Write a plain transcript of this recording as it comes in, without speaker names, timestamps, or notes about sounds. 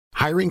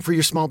Hiring for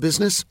your small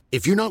business?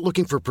 If you're not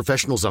looking for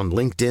professionals on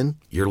LinkedIn,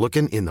 you're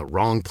looking in the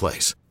wrong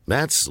place.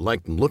 That's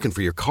like looking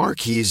for your car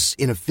keys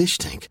in a fish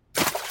tank.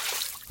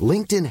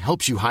 LinkedIn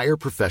helps you hire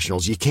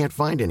professionals you can't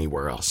find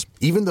anywhere else,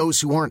 even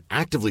those who aren't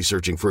actively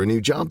searching for a new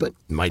job but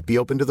might be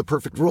open to the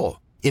perfect role.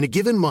 In a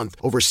given month,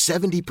 over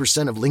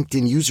 70% of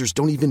LinkedIn users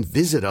don't even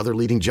visit other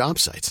leading job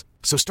sites.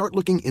 So start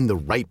looking in the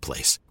right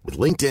place. With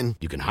LinkedIn,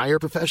 you can hire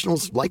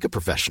professionals like a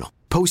professional.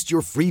 Post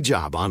your free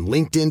job on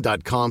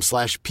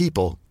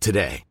linkedin.com/people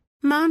today.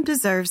 Mom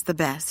deserves the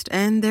best,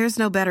 and there's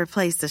no better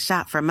place to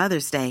shop for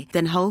Mother's Day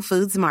than Whole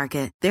Foods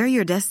Market. They're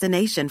your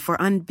destination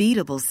for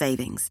unbeatable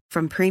savings,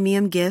 from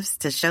premium gifts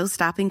to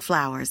show-stopping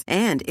flowers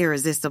and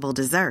irresistible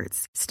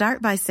desserts.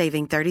 Start by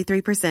saving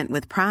 33%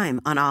 with Prime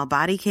on all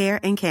body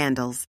care and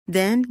candles.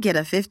 Then get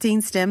a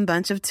 15-stem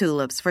bunch of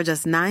tulips for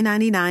just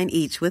 $9.99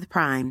 each with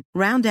Prime.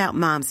 Round out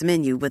Mom's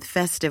menu with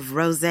festive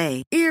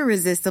rosé,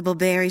 irresistible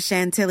berry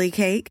chantilly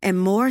cake,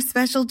 and more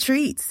special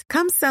treats.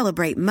 Come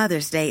celebrate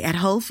Mother's Day at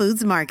Whole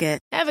Foods Market.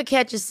 Ever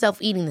catch yourself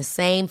eating the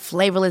same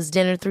flavorless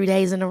dinner 3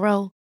 days in a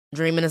row?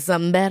 Dreaming of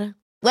something better?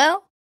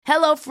 Well,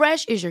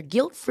 HelloFresh is your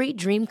guilt-free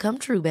dream come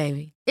true,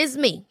 baby. It's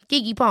me,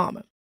 Keke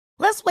Palmer.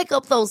 Let's wake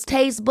up those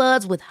taste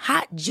buds with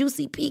hot,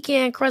 juicy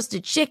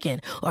pecan-crusted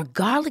chicken or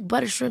garlic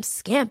butter shrimp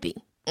scampi.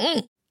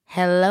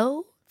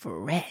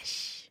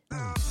 HelloFresh.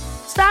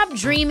 Stop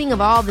dreaming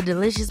of all the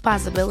delicious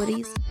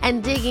possibilities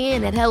and dig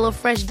in at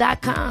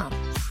HelloFresh.com.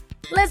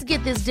 Let's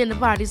get this dinner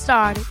party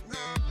started.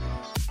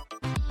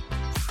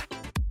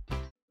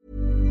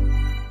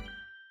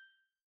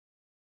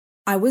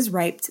 I was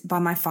raped by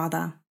my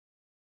father.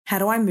 How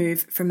do I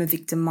move from a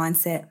victim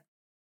mindset?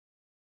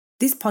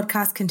 This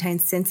podcast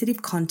contains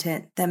sensitive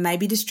content that may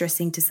be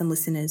distressing to some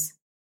listeners.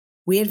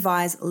 We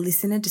advise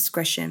listener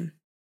discretion.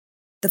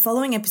 The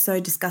following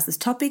episode discusses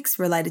topics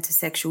related to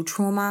sexual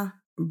trauma,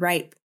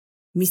 rape,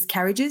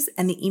 miscarriages,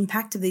 and the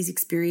impact of these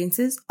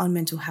experiences on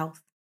mental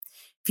health.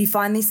 If you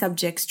find these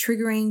subjects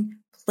triggering,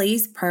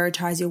 please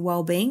prioritise your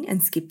well-being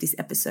and skip this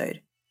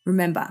episode.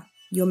 Remember,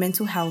 your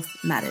mental health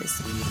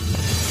matters.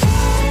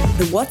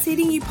 The What's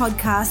Eating You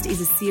podcast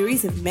is a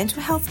series of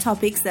mental health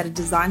topics that are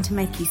designed to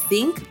make you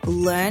think,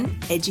 learn,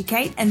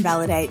 educate, and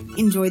validate.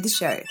 Enjoy the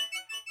show.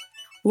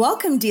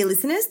 Welcome, dear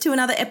listeners, to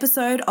another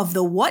episode of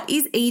the What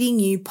is Eating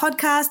You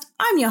podcast.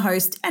 I'm your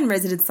host and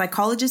resident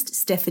psychologist,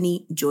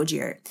 Stephanie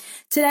Giorgio.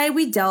 Today,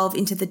 we delve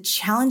into the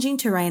challenging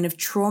terrain of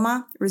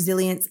trauma,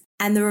 resilience,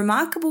 and the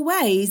remarkable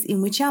ways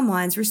in which our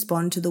minds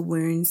respond to the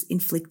wounds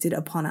inflicted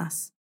upon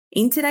us.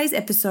 In today's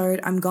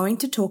episode, I'm going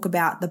to talk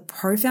about the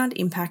profound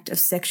impact of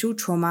sexual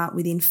trauma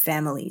within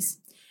families.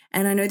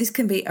 And I know this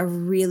can be a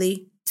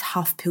really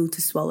tough pill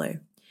to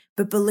swallow.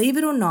 But believe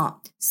it or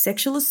not,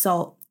 sexual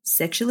assault,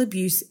 sexual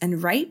abuse,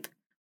 and rape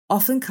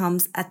often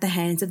comes at the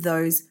hands of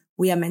those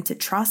we are meant to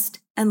trust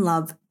and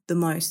love the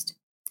most.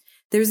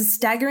 There is a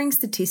staggering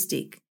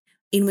statistic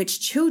in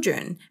which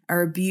children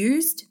are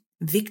abused,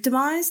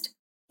 victimized,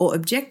 or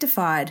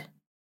objectified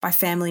by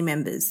family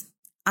members,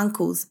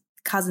 uncles,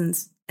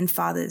 cousins, and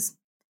fathers.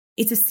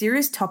 It's a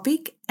serious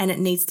topic and it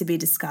needs to be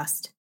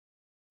discussed.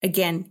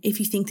 Again, if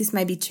you think this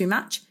may be too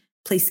much,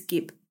 please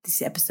skip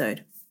this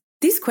episode.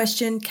 This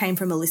question came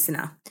from a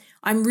listener.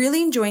 I'm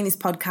really enjoying this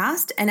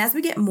podcast, and as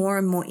we get more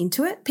and more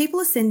into it, people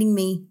are sending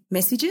me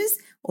messages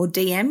or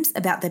DMs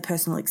about their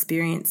personal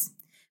experience.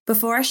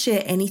 Before I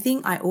share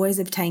anything, I always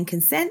obtain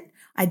consent,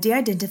 I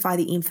de-identify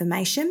the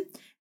information,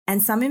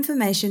 and some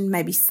information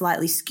may be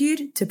slightly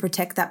skewed to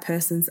protect that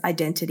person's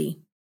identity.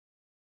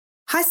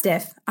 Hi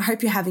Steph, I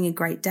hope you're having a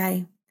great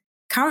day.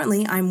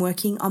 Currently, I'm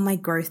working on my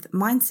growth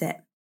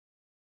mindset.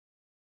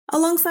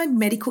 Alongside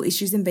medical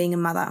issues and being a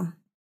mother,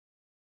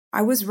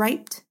 I was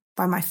raped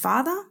by my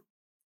father,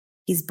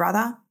 his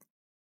brother,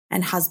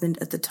 and husband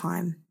at the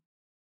time.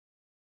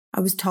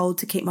 I was told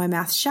to keep my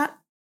mouth shut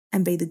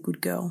and be the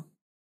good girl.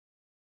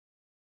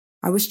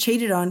 I was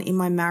cheated on in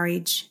my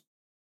marriage,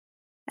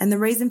 and the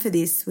reason for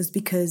this was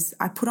because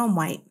I put on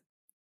weight.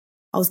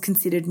 I was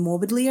considered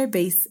morbidly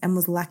obese and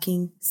was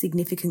lacking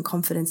significant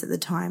confidence at the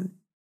time.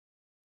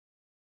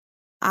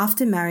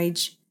 After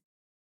marriage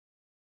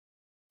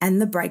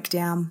and the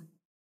breakdown,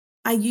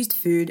 I used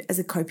food as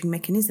a coping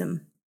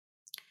mechanism.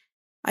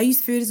 I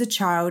used food as a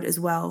child as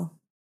well,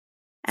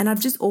 and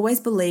I've just always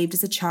believed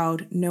as a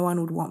child no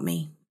one would want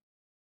me.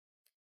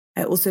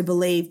 I also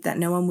believed that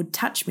no one would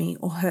touch me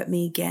or hurt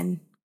me again.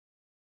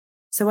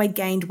 So I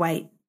gained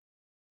weight.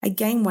 I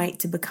gained weight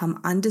to become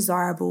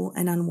undesirable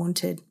and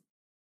unwanted.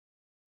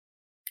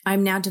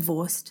 I'm now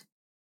divorced.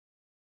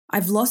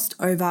 I've lost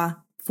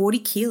over 40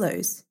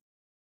 kilos.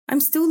 I'm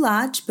still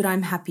large, but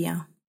I'm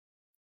happier.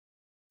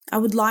 I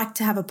would like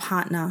to have a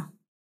partner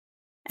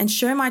and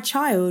show my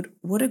child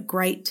what a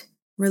great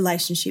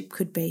relationship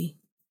could be.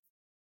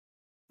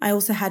 I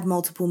also had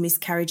multiple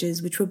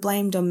miscarriages, which were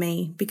blamed on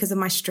me because of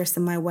my stress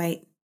and my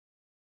weight.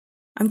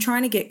 I'm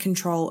trying to get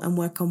control and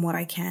work on what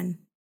I can.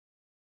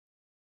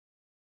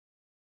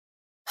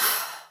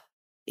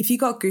 If you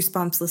got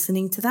goosebumps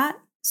listening to that,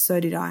 so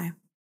did I.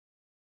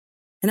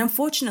 And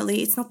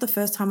unfortunately, it's not the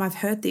first time I've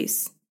heard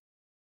this.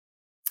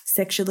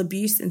 Sexual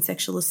abuse and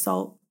sexual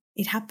assault,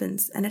 it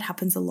happens, and it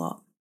happens a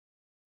lot.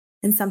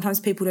 And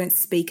sometimes people don't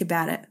speak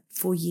about it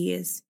for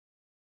years.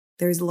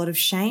 There is a lot of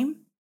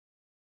shame,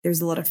 there is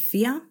a lot of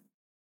fear,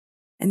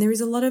 and there is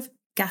a lot of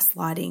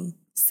gaslighting,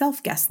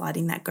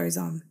 self-gaslighting that goes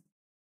on.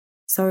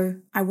 So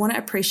I want to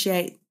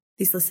appreciate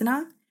this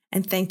listener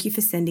and thank you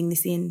for sending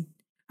this in.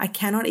 I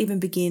cannot even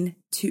begin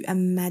to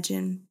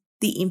imagine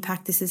the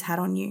impact this has had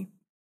on you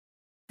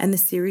and the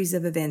series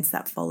of events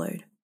that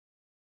followed.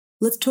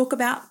 Let's talk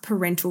about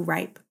parental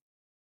rape.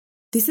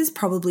 This is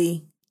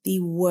probably the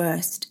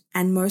worst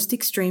and most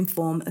extreme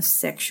form of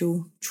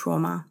sexual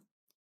trauma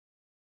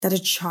that a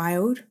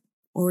child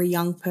or a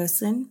young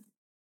person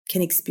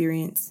can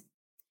experience.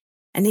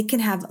 And it can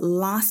have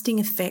lasting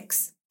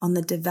effects on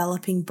the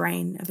developing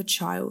brain of a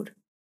child.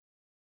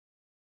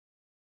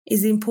 It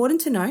is important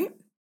to note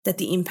that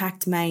the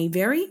impact may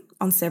vary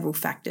on several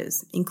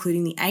factors,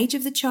 including the age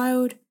of the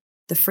child,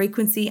 the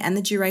frequency and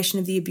the duration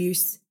of the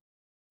abuse,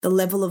 the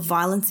level of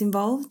violence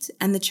involved,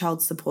 and the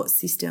child support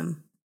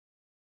system.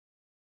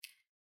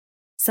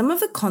 Some of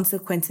the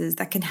consequences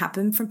that can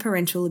happen from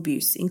parental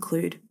abuse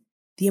include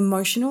the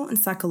emotional and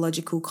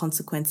psychological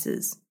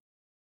consequences.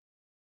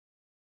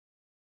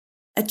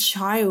 A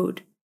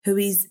child who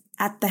is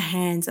at the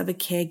hands of a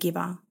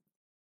caregiver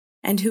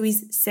and who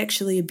is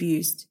sexually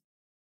abused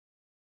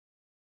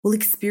will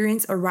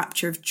experience a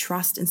rupture of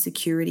trust and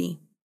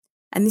security.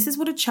 And this is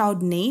what a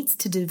child needs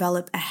to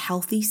develop a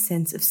healthy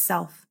sense of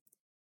self.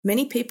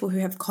 Many people who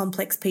have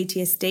complex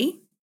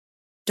PTSD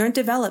don't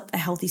develop a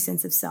healthy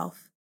sense of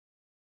self.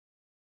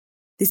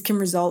 This can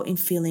result in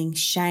feeling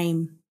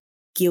shame,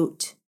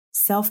 guilt,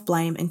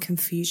 self-blame, and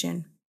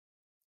confusion.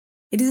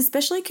 It is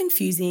especially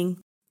confusing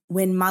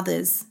when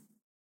mothers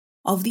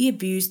of the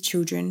abused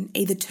children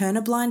either turn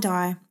a blind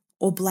eye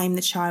or blame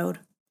the child.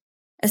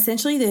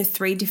 Essentially, there are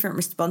three different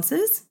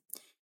responses.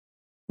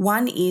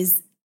 One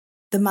is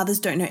the mothers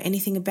don't know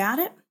anything about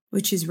it,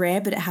 which is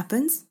rare, but it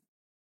happens.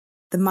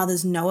 The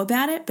mothers know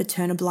about it, but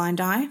turn a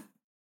blind eye.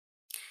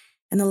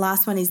 And the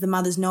last one is the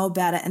mothers know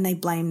about it and they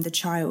blame the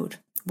child.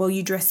 Well,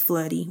 you dress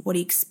flirty. What do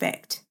you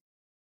expect?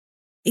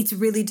 It's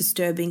really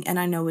disturbing, and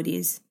I know it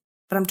is,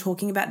 but I'm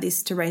talking about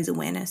this to raise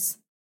awareness.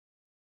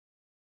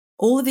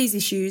 All of these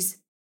issues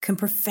can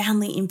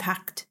profoundly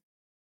impact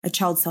a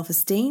child's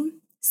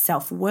self-esteem,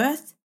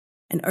 self-worth,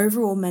 and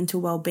overall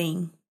mental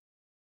well-being.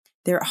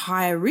 They're at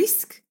higher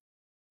risk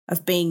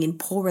of being in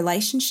poor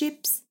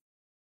relationships,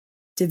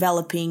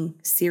 developing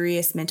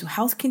serious mental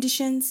health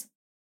conditions,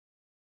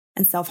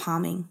 and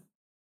self-harming.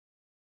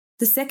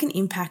 The second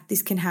impact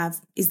this can have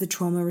is the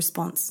trauma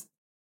response.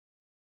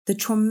 The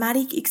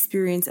traumatic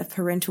experience of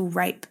parental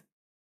rape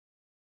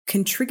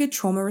can trigger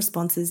trauma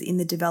responses in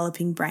the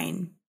developing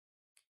brain.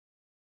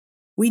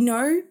 We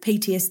know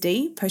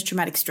PTSD,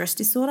 post-traumatic stress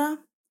disorder,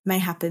 may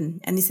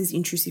happen, and this is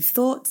intrusive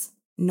thoughts,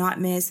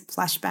 nightmares,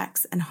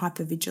 flashbacks, and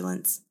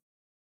hypervigilance.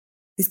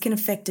 This can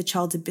affect a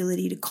child's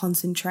ability to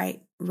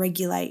concentrate,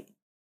 regulate,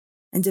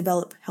 and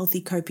develop healthy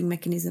coping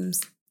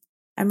mechanisms.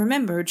 And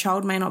remember, a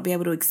child may not be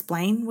able to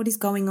explain what is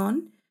going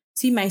on,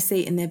 so you may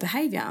see it in their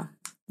behaviour.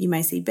 You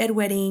may see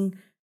bedwetting,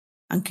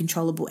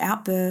 uncontrollable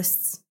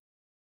outbursts.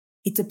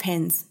 It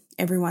depends.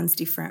 Everyone's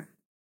different.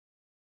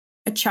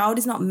 A child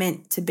is not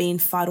meant to be in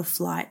fight or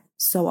flight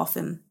so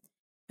often.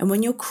 And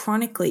when you're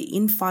chronically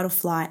in fight or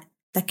flight,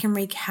 that can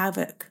wreak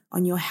havoc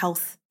on your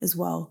health as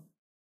well.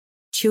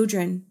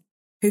 Children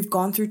who've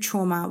gone through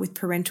trauma with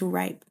parental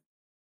rape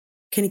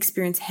can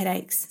experience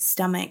headaches,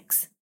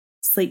 stomachs,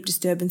 sleep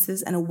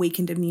disturbances, and a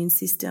weakened immune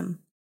system.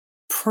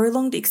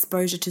 Prolonged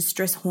exposure to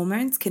stress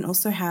hormones can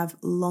also have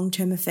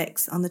long-term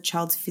effects on the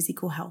child's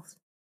physical health.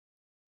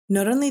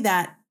 Not only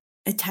that,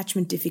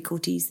 attachment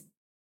difficulties.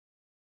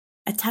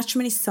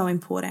 Attachment is so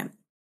important.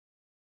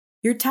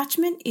 Your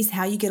attachment is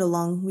how you get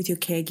along with your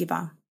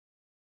caregiver,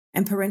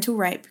 and parental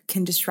rape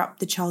can disrupt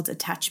the child's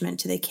attachment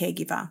to their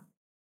caregiver,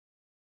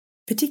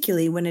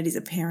 particularly when it is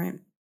a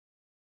parent.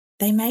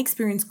 They may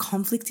experience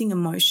conflicting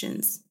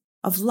emotions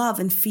of love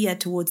and fear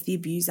towards the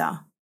abuser,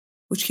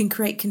 which can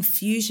create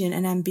confusion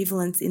and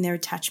ambivalence in their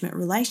attachment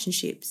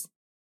relationships.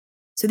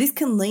 So this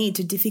can lead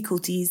to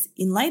difficulties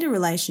in later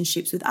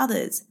relationships with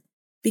others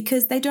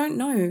because they don't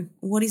know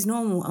what is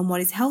normal and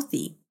what is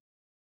healthy.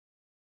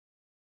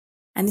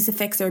 And this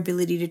affects their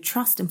ability to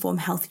trust and form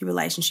healthy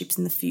relationships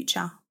in the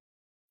future.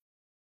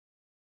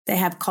 They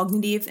have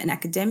cognitive and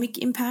academic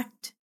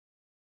impact,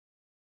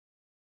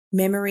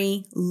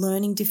 memory,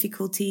 learning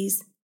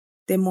difficulties.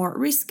 They're more at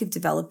risk of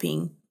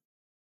developing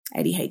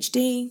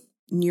ADHD,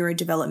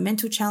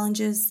 neurodevelopmental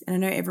challenges, and I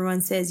know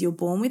everyone says you're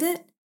born with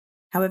it.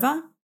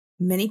 However,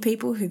 many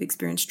people who've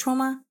experienced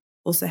trauma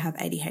also have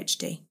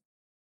ADHD.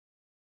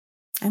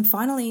 And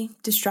finally,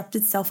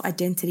 disrupted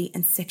self-identity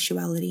and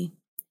sexuality.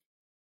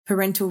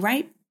 Parental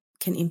rape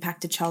can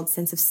impact a child's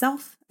sense of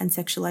self and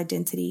sexual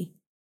identity.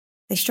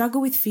 They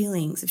struggle with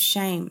feelings of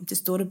shame,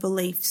 distorted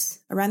beliefs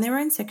around their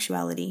own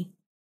sexuality,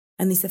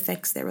 and this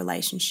affects their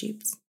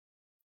relationships.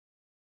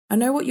 I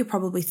know what you're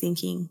probably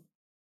thinking.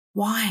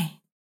 Why?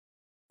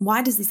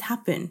 Why does this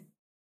happen?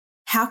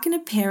 How can a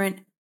parent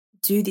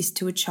do this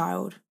to a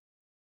child?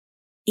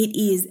 It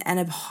is an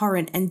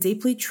abhorrent and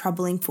deeply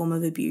troubling form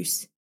of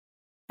abuse,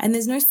 and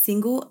there's no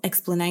single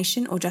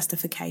explanation or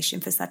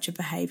justification for such a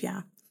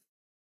behaviour.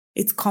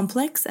 It's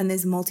complex and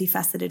there's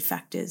multifaceted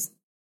factors.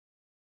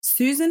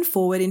 Susan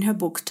Forward, in her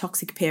book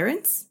Toxic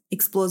Parents,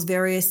 explores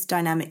various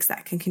dynamics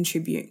that can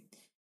contribute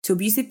to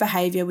abusive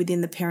behaviour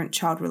within the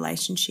parent-child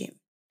relationship.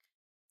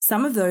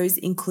 Some of those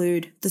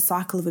include the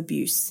cycle of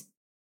abuse.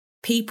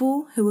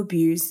 People who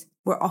abuse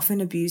were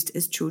often abused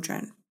as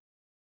children.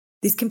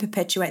 This can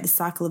perpetuate the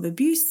cycle of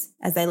abuse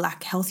as they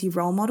lack healthy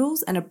role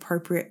models and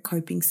appropriate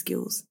coping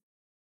skills.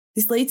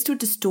 This leads to a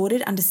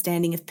distorted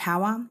understanding of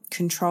power,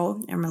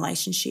 control, and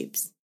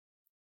relationships.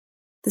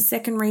 The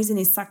second reason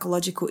is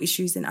psychological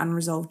issues and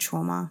unresolved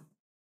trauma.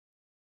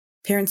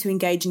 Parents who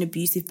engage in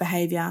abusive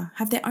behaviour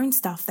have their own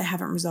stuff they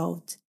haven't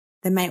resolved.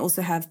 They may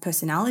also have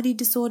personality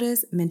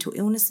disorders, mental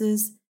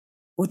illnesses,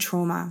 or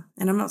trauma.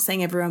 And I'm not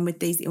saying everyone with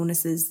these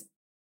illnesses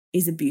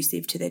is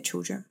abusive to their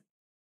children.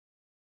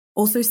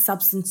 Also,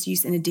 substance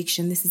use and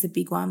addiction. This is a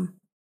big one.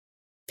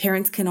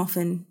 Parents can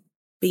often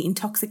be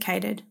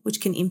intoxicated, which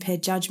can impair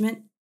judgment,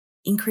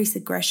 increase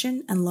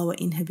aggression, and lower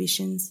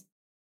inhibitions,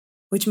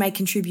 which may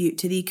contribute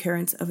to the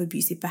occurrence of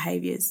abusive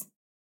behaviours.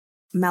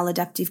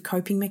 Maladaptive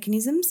coping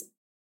mechanisms.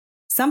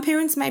 Some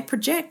parents may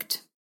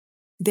project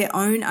their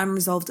own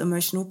unresolved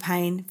emotional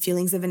pain,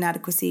 feelings of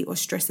inadequacy, or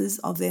stresses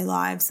of their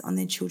lives on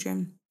their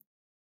children.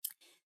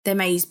 They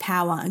may use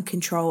power and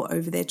control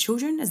over their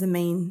children as a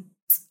means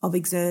of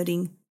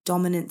exerting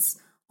dominance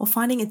or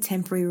finding a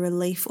temporary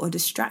relief or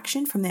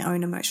distraction from their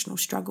own emotional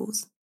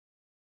struggles.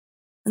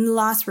 And the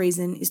last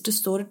reason is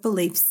distorted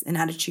beliefs and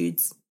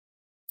attitudes.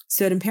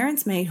 Certain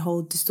parents may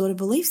hold distorted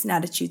beliefs and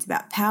attitudes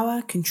about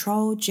power,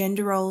 control,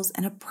 gender roles,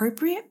 and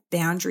appropriate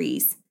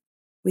boundaries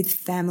with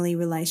family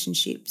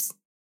relationships.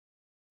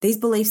 These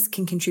beliefs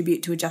can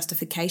contribute to a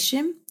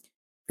justification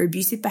for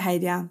abusive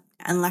behaviour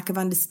and lack of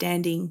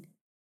understanding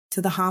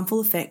to the harmful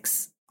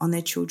effects on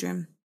their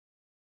children.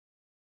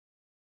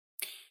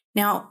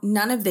 Now,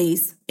 none of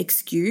these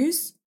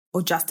excuse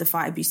or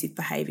justify abusive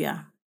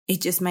behaviour.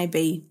 It just may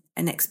be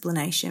an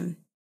explanation.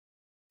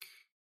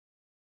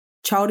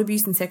 Child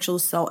abuse and sexual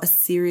assault are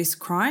serious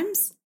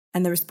crimes,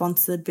 and the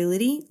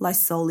responsibility lies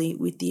solely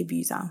with the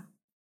abuser.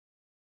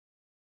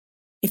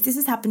 If this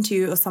has happened to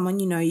you or someone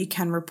you know, you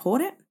can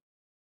report it.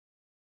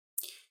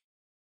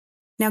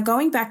 Now,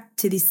 going back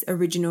to this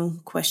original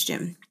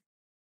question,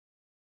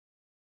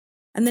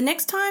 and the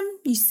next time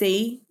you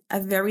see a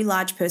very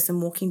large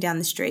person walking down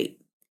the street,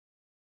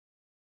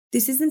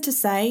 this isn't to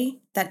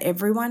say that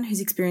everyone who's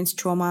experienced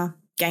trauma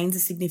gains a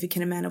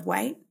significant amount of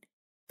weight,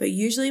 but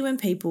usually when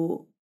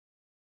people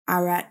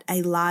are at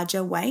a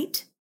larger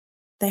weight,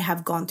 they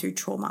have gone through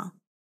trauma.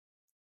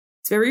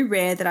 It's very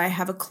rare that I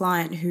have a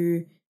client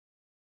who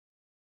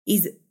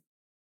is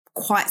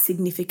quite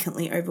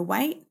significantly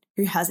overweight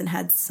who hasn't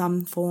had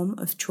some form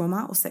of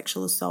trauma or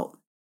sexual assault.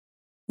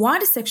 Why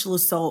does sexual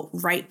assault,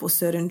 rape, or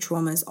certain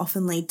traumas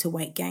often lead to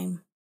weight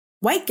gain?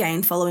 Weight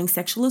gain following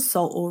sexual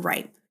assault or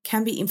rape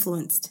can be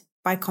influenced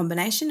by a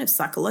combination of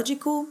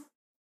psychological,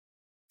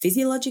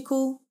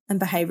 physiological,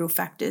 and behavioural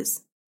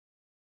factors.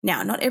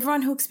 Now, not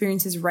everyone who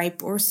experiences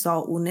rape or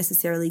assault will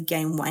necessarily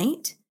gain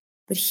weight,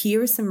 but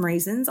here are some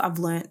reasons I've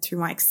learnt through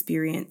my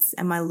experience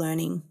and my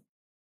learning.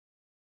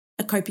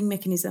 A coping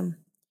mechanism.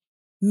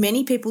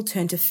 Many people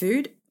turn to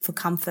food for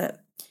comfort.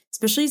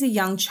 Especially as a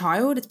young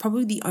child, it's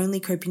probably the only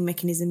coping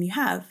mechanism you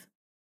have.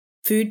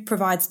 Food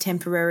provides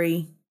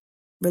temporary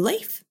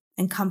relief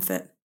and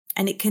comfort,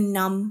 and it can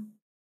numb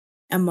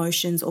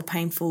emotions or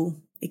painful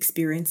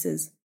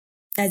experiences.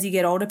 As you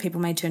get older,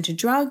 people may turn to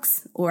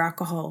drugs or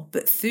alcohol,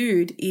 but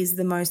food is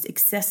the most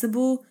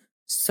accessible,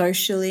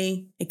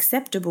 socially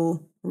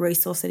acceptable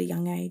resource at a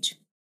young age.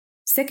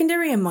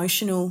 Secondary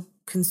emotional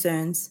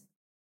concerns.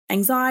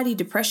 Anxiety,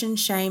 depression,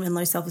 shame, and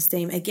low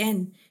self-esteem.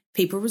 Again,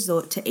 people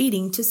resort to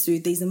eating to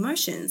soothe these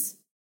emotions.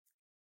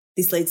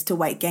 This leads to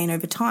weight gain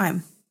over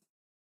time.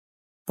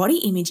 Body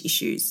image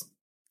issues.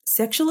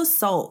 Sexual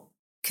assault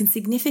can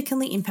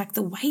significantly impact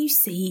the way you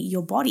see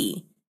your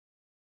body.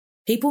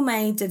 People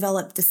may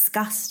develop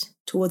disgust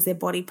towards their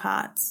body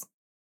parts.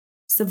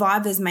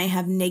 Survivors may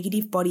have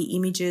negative body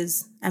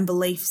images and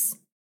beliefs.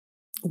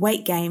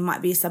 Weight gain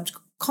might be a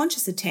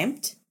subconscious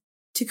attempt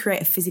to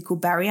create a physical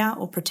barrier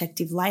or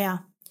protective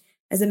layer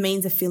as a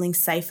means of feeling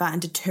safer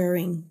and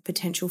deterring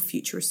potential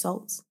future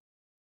assaults.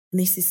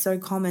 And this is so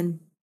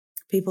common.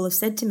 People have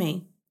said to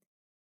me,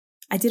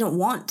 I didn't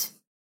want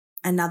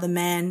another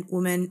man,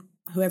 woman,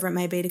 whoever it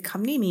may be, to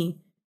come near me,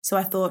 so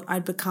I thought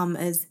I'd become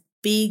as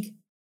big,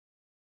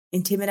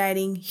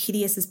 intimidating,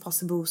 hideous as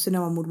possible so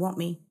no one would want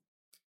me.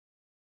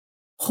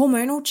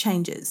 Hormonal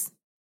changes.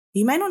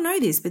 You may not know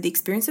this, but the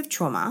experience of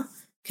trauma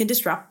can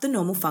disrupt the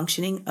normal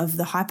functioning of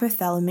the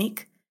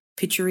hypothalamic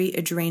pituitary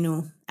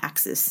adrenal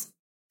axis,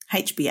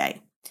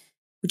 HPA,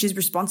 which is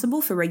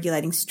responsible for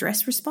regulating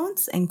stress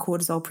response and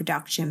cortisol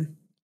production.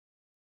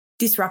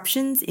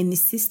 Disruptions in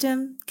this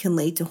system can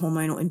lead to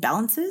hormonal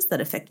imbalances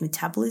that affect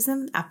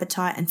metabolism,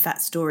 appetite, and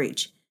fat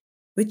storage,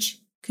 which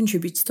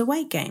contributes to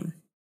weight gain.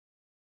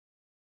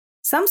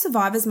 Some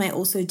survivors may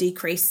also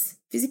decrease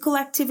physical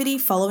activity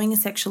following a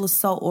sexual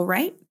assault or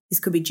rape. This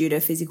could be due to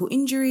physical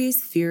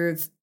injuries, fear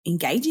of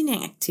engaging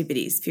in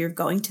activities, fear of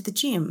going to the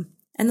gym.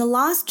 And the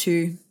last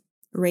two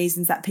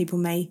reasons that people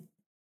may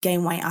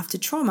gain weight after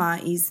trauma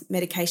is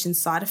medication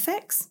side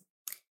effects.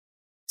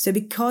 So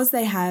because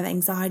they have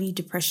anxiety,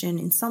 depression,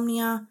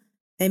 insomnia,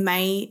 they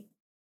may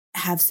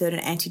have certain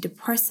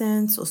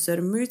antidepressants or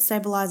certain mood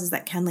stabilizers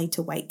that can lead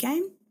to weight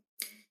gain.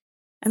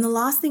 And the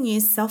last thing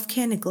is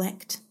self-care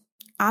neglect.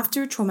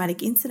 After a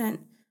traumatic incident,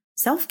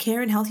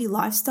 self-care and healthy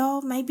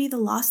lifestyle may be the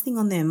last thing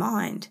on their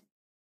mind.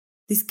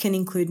 This can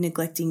include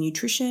neglecting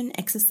nutrition,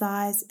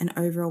 exercise, and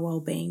overall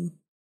well-being.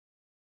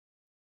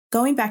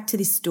 Going back to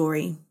this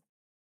story,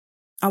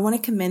 I want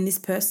to commend this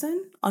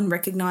person on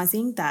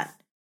recognizing that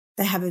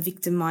they have a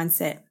victim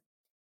mindset.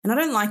 And I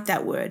don't like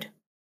that word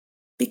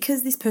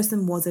because this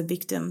person was a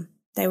victim.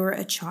 They were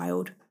a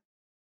child.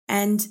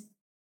 And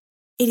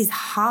it is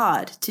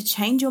hard to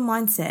change your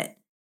mindset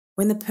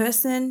when the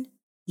person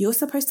you're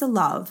supposed to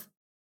love,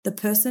 the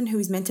person who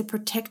is meant to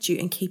protect you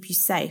and keep you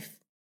safe,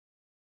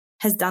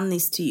 has done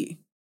this to you.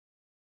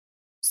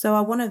 So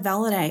I want to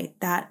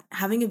validate that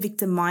having a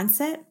victim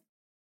mindset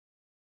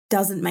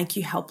doesn't make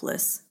you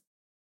helpless,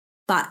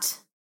 but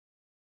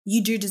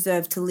you do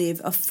deserve to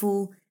live a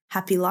full,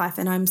 happy life.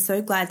 And I'm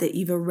so glad that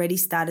you've already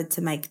started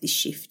to make this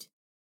shift.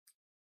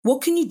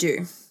 What can you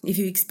do if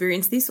you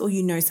experience this or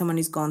you know someone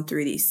who's gone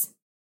through this?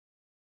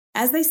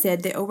 As they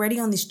said, they're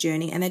already on this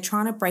journey and they're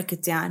trying to break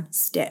it down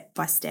step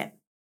by step.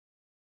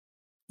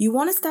 You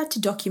want to start to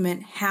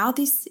document how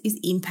this is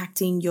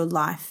impacting your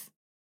life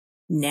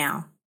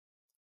now,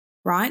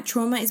 right?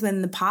 Trauma is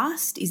when the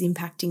past is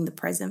impacting the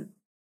present,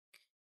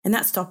 and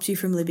that stops you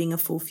from living a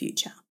full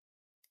future.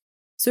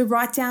 So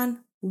write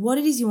down what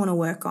it is you want to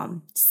work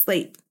on: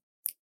 sleep,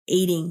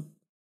 eating,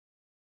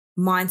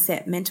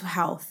 mindset, mental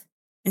health,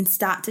 and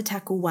start to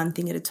tackle one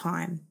thing at a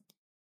time.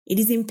 It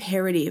is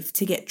imperative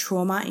to get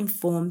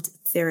trauma-informed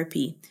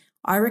therapy.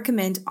 I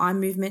recommend eye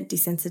movement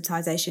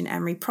desensitization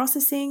and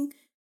reprocessing,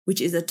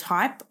 which is a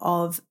type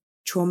of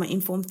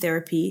trauma-informed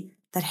therapy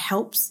that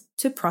helps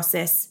to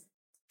process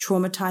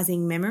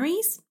traumatizing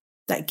memories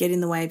that get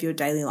in the way of your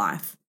daily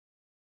life.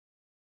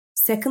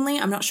 Secondly,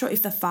 I'm not sure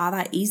if the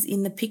father is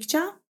in the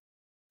picture,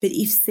 but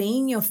if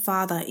seeing your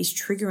father is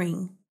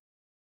triggering,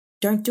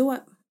 don't do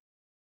it.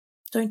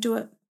 Don't do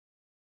it.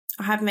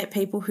 I have met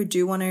people who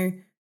do want to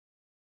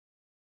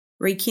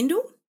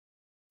rekindle,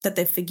 that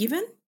they've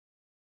forgiven,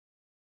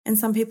 and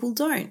some people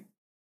don't.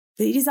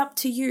 But it is up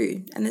to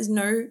you, and there's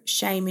no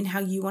shame in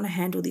how you want to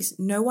handle this.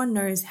 No one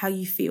knows how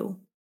you feel.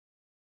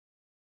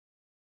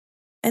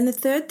 And the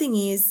third thing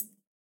is,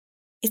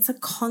 it's a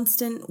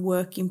constant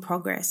work in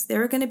progress.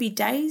 There are going to be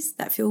days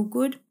that feel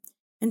good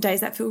and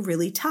days that feel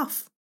really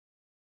tough.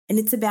 And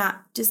it's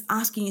about just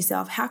asking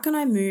yourself, how can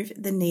I move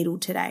the needle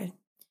today?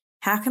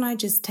 How can I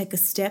just take a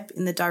step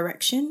in the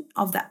direction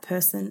of that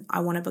person I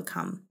want to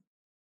become?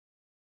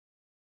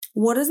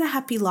 What does a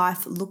happy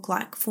life look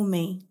like for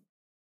me?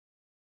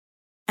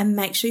 And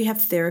make sure you have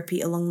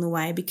therapy along the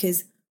way,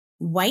 because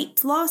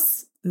weight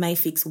loss may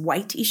fix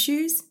weight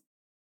issues,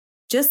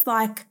 just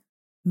like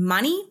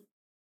money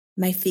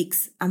may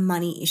fix a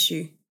money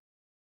issue,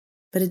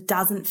 but it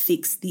doesn't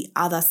fix the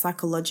other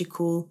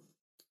psychological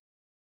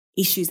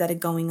issues that are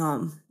going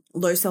on,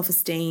 low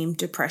self-esteem,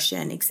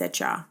 depression,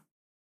 etc.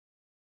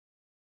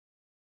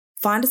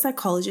 Find a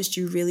psychologist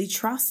you really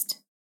trust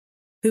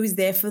who is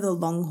there for the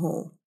long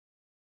haul.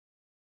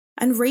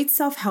 And read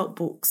self-help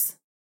books.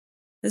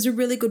 There's a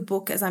really good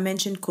book, as I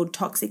mentioned, called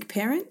Toxic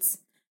Parents.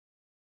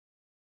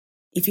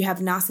 If you have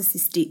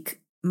narcissistic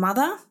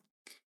mother,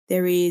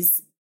 there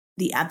is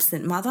The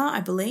Absent Mother,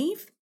 I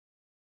believe.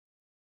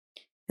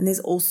 And there's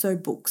also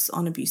books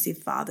on abusive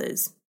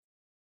fathers.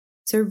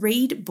 So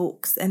read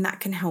books, and that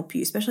can help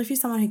you, especially if you're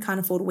someone who can't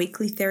afford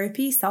weekly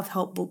therapy.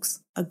 Self-help books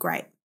are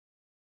great.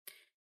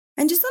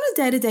 And just on a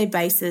day-to-day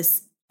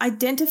basis,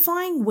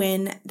 identifying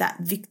when that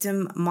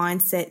victim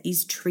mindset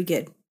is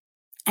triggered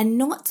and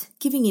not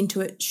giving into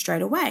it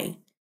straight away.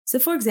 So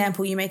for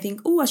example, you may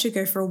think, I should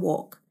go for a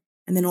walk.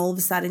 And then all of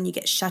a sudden you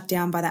get shut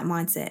down by that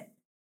mindset.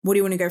 What do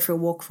you want to go for a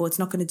walk for? It's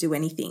not going to do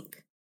anything.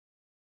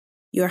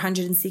 You're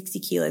 160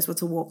 kilos.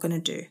 What's a walk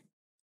going to do?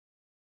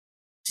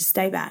 Just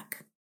stay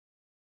back.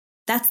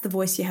 That's the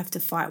voice you have to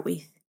fight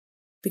with.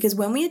 Because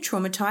when we are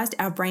traumatized,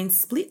 our brain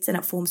splits and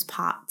it forms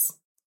parts.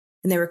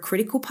 And there are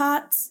critical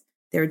parts.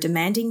 There are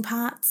demanding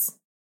parts.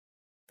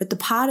 But the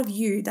part of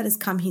you that has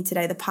come here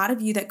today, the part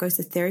of you that goes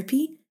to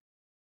therapy,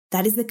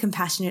 that is the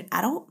compassionate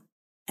adult,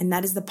 and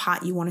that is the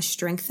part you want to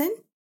strengthen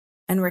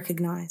and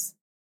recognize.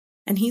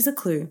 And here's a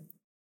clue.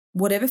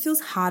 Whatever feels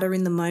harder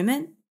in the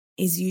moment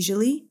is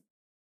usually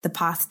the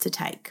path to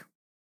take.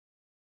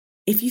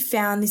 If you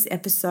found this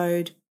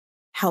episode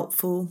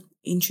helpful,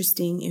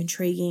 interesting,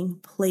 intriguing,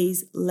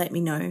 please let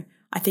me know.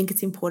 I think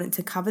it's important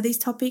to cover these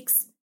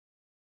topics,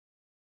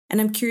 and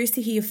I'm curious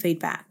to hear your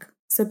feedback.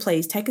 So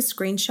please take a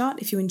screenshot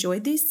if you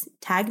enjoyed this,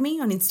 tag me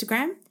on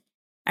Instagram.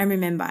 And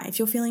remember, if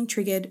you're feeling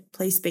triggered,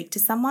 please speak to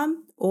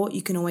someone, or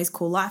you can always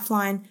call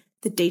Lifeline.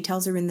 The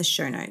details are in the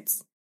show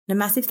notes. And a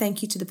massive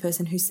thank you to the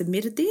person who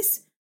submitted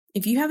this.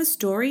 If you have a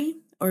story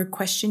or a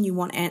question you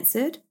want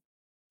answered,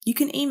 you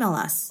can email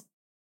us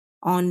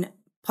on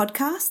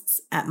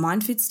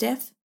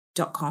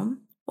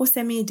podcasts@mindfoodsteph.com or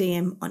send me a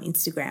DM on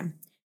Instagram.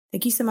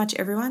 Thank you so much,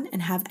 everyone,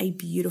 and have a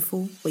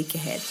beautiful week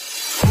ahead.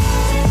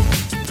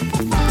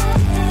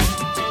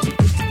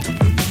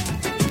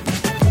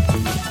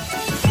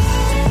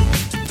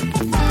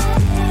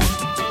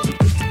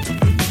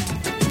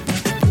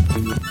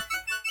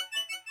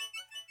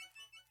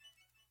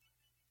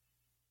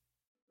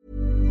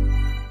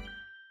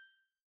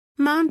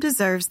 Mom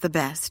deserves the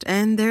best,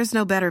 and there's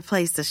no better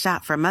place to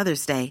shop for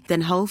Mother's Day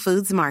than Whole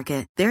Foods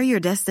Market. They're your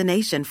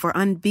destination for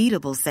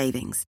unbeatable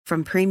savings,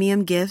 from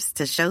premium gifts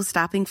to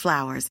show-stopping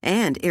flowers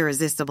and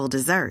irresistible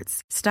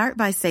desserts. Start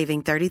by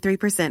saving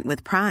 33%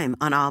 with Prime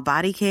on all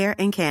body care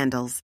and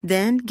candles.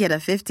 Then get a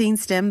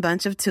 15-stem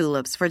bunch of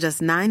tulips for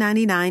just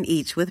 $9.99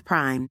 each with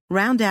Prime.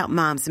 Round out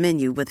Mom's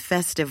menu with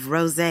festive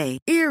rosé,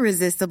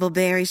 irresistible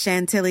berry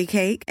chantilly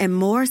cake, and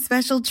more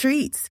special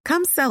treats.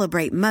 Come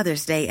celebrate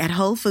Mother's Day at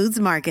Whole Foods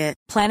Market.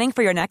 Planning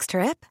for your next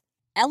trip?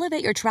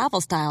 Elevate your travel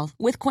style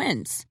with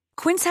Quince.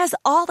 Quince has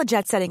all the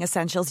jet-setting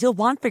essentials you'll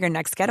want for your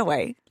next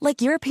getaway,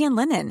 like European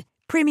linen,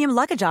 premium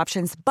luggage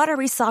options,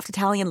 buttery soft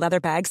Italian leather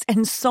bags,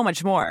 and so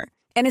much more.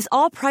 And is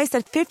all priced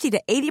at 50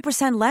 to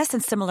 80% less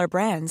than similar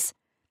brands.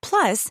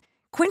 Plus,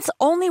 Quince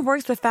only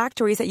works with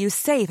factories that use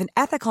safe and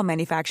ethical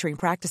manufacturing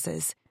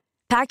practices.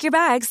 Pack your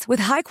bags with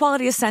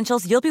high-quality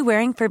essentials you'll be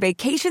wearing for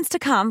vacations to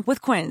come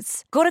with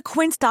Quince. Go to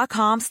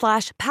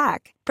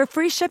quince.com/pack for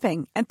free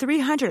shipping and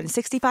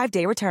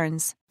 365-day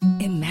returns.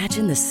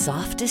 Imagine the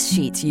softest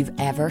sheets you've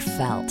ever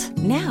felt.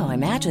 Now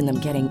imagine them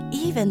getting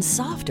even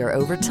softer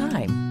over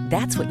time.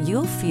 That's what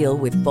you'll feel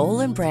with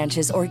Boll &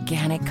 Branch's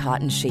organic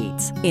cotton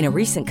sheets. In a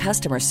recent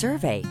customer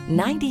survey,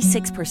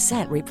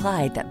 96%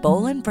 replied that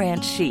Boll &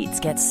 Branch sheets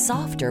get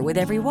softer with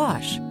every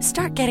wash.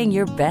 Start getting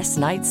your best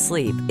night's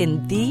sleep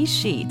in these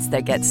sheets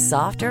that get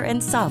softer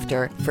and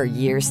softer for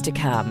years to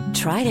come.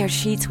 Try their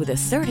sheets with a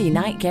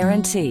 30-night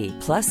guarantee.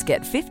 Plus,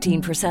 get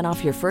 15%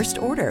 off your first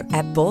order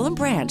at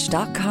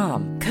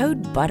bollandbranch.com.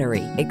 Code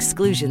BUTTERY.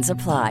 Exclusions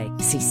apply.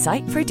 See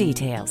site for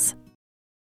details.